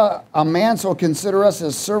 Let a man so consider us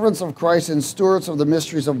as servants of Christ and stewards of the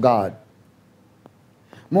mysteries of God.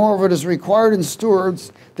 Moreover, it is required in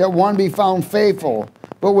stewards that one be found faithful.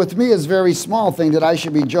 But with me is a very small thing that I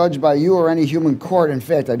should be judged by you or any human court. In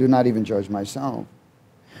fact, I do not even judge myself.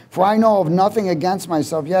 For I know of nothing against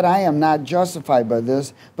myself, yet I am not justified by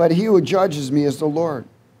this, but he who judges me is the Lord.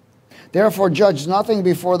 Therefore judge nothing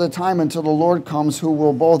before the time until the Lord comes, who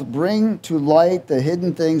will both bring to light the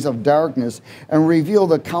hidden things of darkness and reveal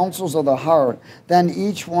the counsels of the heart. Then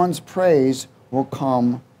each one's praise will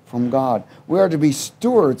come from God. We are to be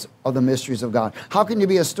stewards of the mysteries of God. How can you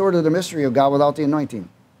be a steward of the mystery of God without the anointing?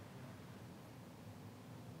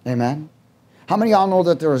 Amen? How many of y'all know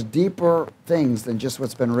that there's deeper things than just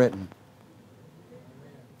what's been written?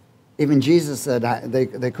 Even Jesus said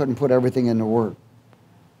they couldn't put everything in the Word.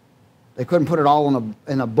 They couldn't put it all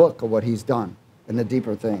in a book of what he's done, in the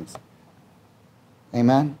deeper things.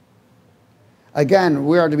 Amen? Again,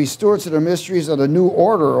 we are to be stewards of the mysteries of the new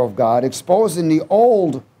order of God, exposing the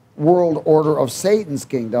old world order of Satan's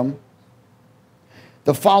kingdom,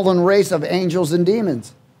 the fallen race of angels and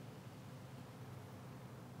demons.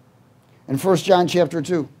 In 1 John chapter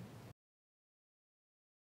 2.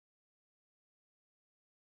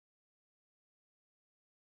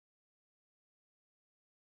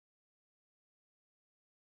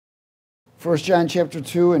 First John chapter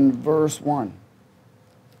 2 and verse 1.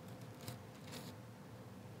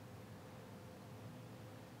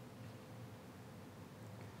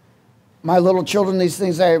 My little children, these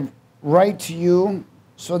things I write to you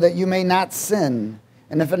so that you may not sin.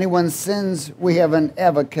 And if anyone sins, we have an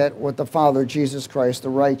advocate with the Father, Jesus Christ, the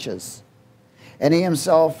righteous. And he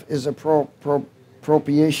himself is a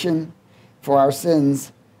propitiation for our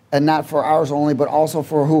sins, and not for ours only, but also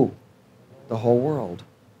for who? The whole world.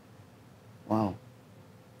 Wow.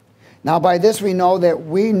 Now by this we know that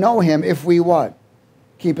we know him if we what?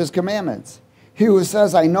 Keep his commandments. He who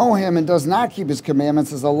says, I know him, and does not keep his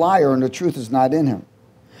commandments is a liar, and the truth is not in him.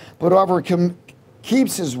 But whoever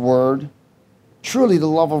keeps his word, truly the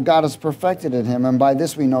love of God is perfected in him, and by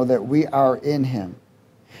this we know that we are in him.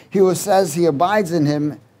 He who says he abides in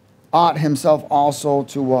him ought himself also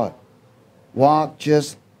to what? Walk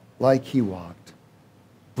just like he walked.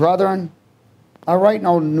 Brethren, I write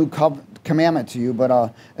no new commandment to you, but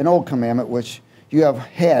an old commandment which you have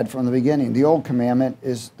had from the beginning. The old commandment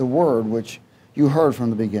is the word which you heard from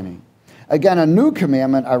the beginning. Again, a new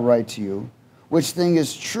commandment I write to you, which thing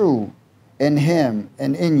is true in him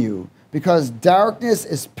and in you, because darkness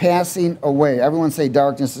is passing away. Everyone say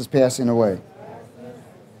darkness is passing away.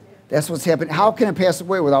 That's what's happening. How can it pass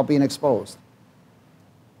away without being exposed?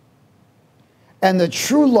 And the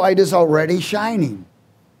true light is already shining.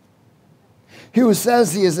 He who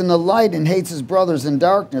says he is in the light and hates his brothers in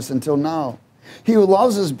darkness until now. He who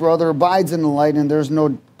loves his brother abides in the light, and there's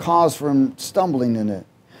no cause for him stumbling in it.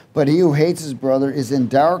 But he who hates his brother is in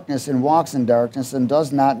darkness and walks in darkness and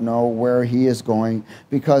does not know where he is going,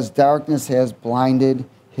 because darkness has blinded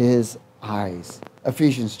his eyes.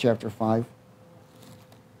 Ephesians chapter 5.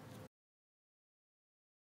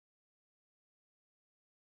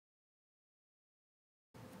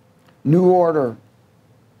 New order.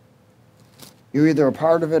 You're either a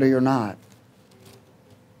part of it or you're not.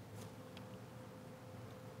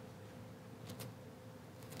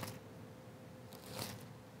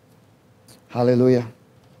 Hallelujah.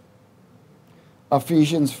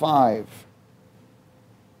 Ephesians 5.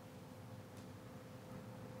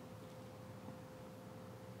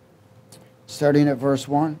 Starting at verse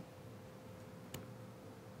 1.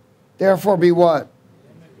 Therefore be what?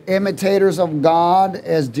 Imitators of God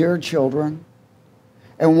as dear children,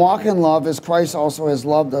 and walk in love as Christ also has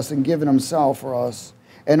loved us and given himself for us,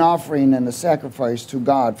 an offering and a sacrifice to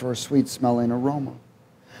God for a sweet-smelling aroma.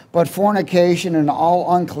 But fornication and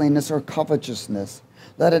all uncleanness or covetousness,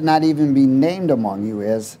 let it not even be named among you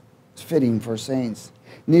as fitting for saints.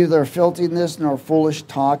 Neither filthiness, nor foolish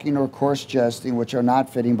talking, nor coarse jesting, which are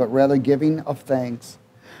not fitting, but rather giving of thanks.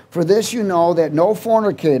 For this you know, that no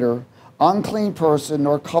fornicator, unclean person,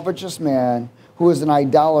 nor covetous man, who is an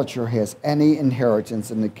idolater, has any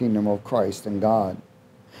inheritance in the kingdom of Christ and God.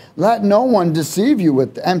 Let no one deceive you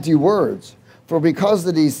with empty words. For because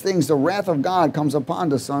of these things, the wrath of God comes upon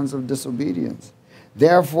the sons of disobedience.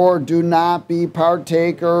 Therefore, do not be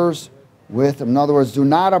partakers with them. In other words, do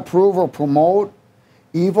not approve or promote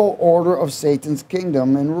evil order of Satan's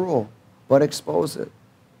kingdom and rule, but expose it.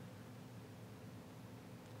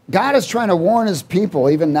 God is trying to warn his people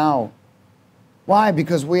even now. Why?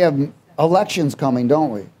 Because we have elections coming,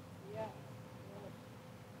 don't we?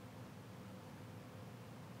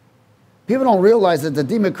 People don't realize that the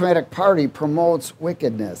Democratic Party promotes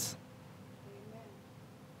wickedness.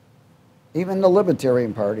 Even the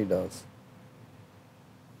Libertarian Party does.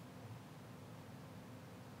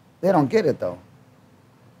 They don't get it, though.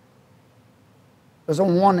 There's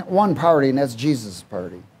only one party, and that's Jesus'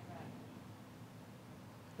 party.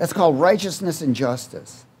 That's called righteousness and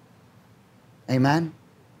justice. Amen?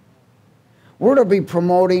 We're to be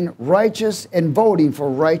promoting righteous and voting for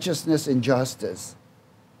righteousness and justice.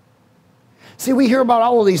 See, we hear about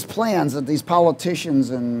all of these plans that these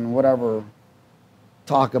politicians and whatever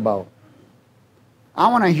talk about. I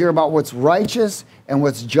want to hear about what's righteous and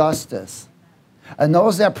what's justice. And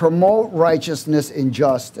those that promote righteousness and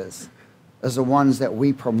justice is the ones that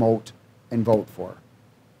we promote and vote for.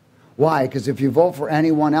 Why? Because if you vote for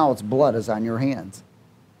anyone else, blood is on your hands.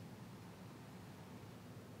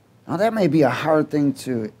 Now, that may be a hard thing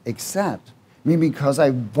to accept. I mean, because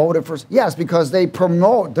I voted for... Yes, because they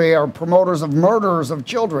are promoters of murders of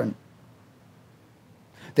children.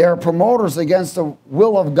 They are promoters against the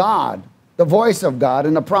will of God, the voice of God,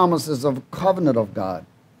 and the promises of covenant of God.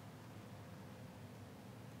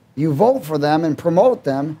 You vote for them and promote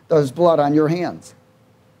them, there's blood on your hands.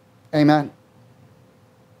 Amen.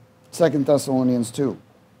 2 Thessalonians 2.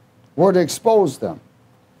 We're to expose them,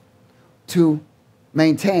 to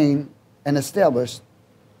maintain and establish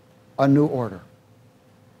a new order.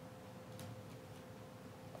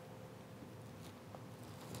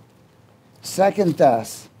 Second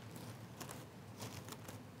Thess.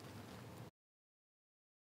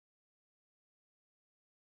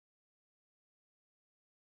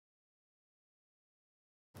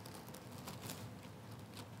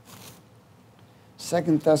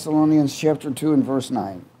 Second Thessalonians chapter 2 and verse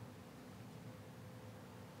 9.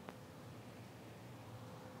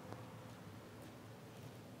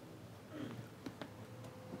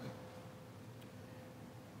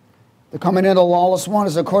 The coming in of the lawless one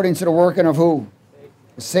is according to the working of who?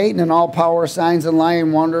 Satan, and all power, signs, and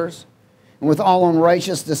lying wonders, and with all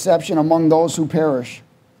unrighteous deception among those who perish,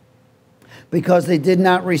 because they did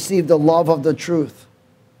not receive the love of the truth.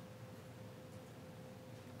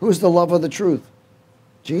 Who's the love of the truth?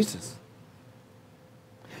 Jesus.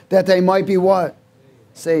 That they might be what?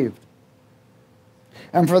 Saved.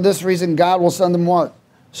 And for this reason, God will send them what?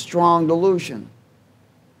 Strong delusion.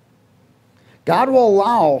 God will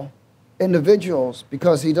allow individuals,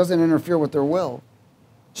 because he doesn't interfere with their will,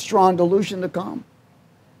 strong delusion to come.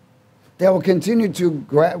 They will continue to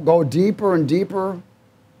go deeper and deeper,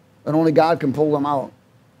 and only God can pull them out.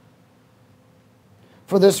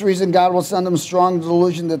 For this reason, God will send them strong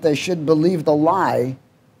delusion that they should believe the lie,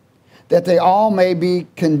 that they all may be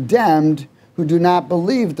condemned who do not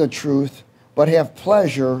believe the truth, but have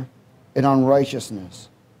pleasure in unrighteousness.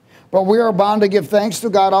 But we are bound to give thanks to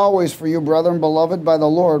God always for you, brethren, beloved by the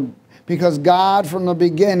Lord, because God from the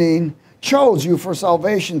beginning chose you for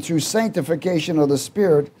salvation through sanctification of the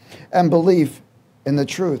Spirit and belief in the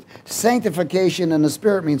truth. Sanctification in the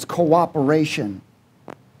Spirit means cooperation.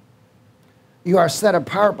 You are set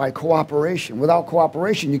apart by cooperation. Without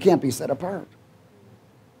cooperation, you can't be set apart.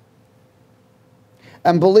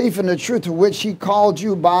 And belief in the truth to which he called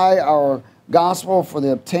you by our gospel for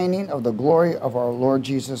the obtaining of the glory of our Lord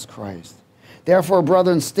Jesus Christ. Therefore,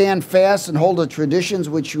 brethren, stand fast and hold the traditions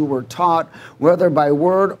which you were taught, whether by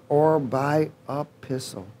word or by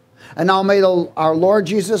epistle. And now may our Lord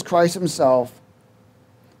Jesus Christ himself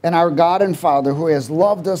and our God and Father, who has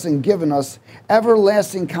loved us and given us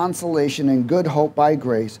everlasting consolation and good hope by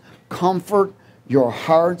grace, comfort your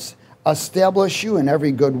hearts, establish you in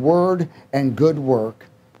every good word and good work,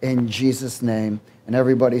 in Jesus' name. And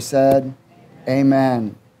everybody said,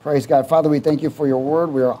 amen. Praise God. Father, we thank you for your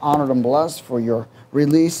word. We are honored and blessed for your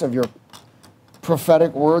release of your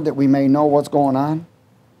prophetic word, that we may know what's going on.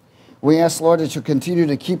 We ask, Lord, that you continue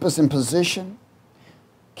to keep us in position,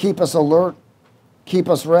 keep us alert, keep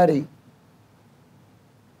us ready,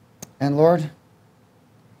 and Lord,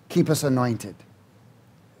 keep us anointed,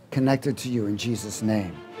 connected to you in Jesus'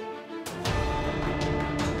 name.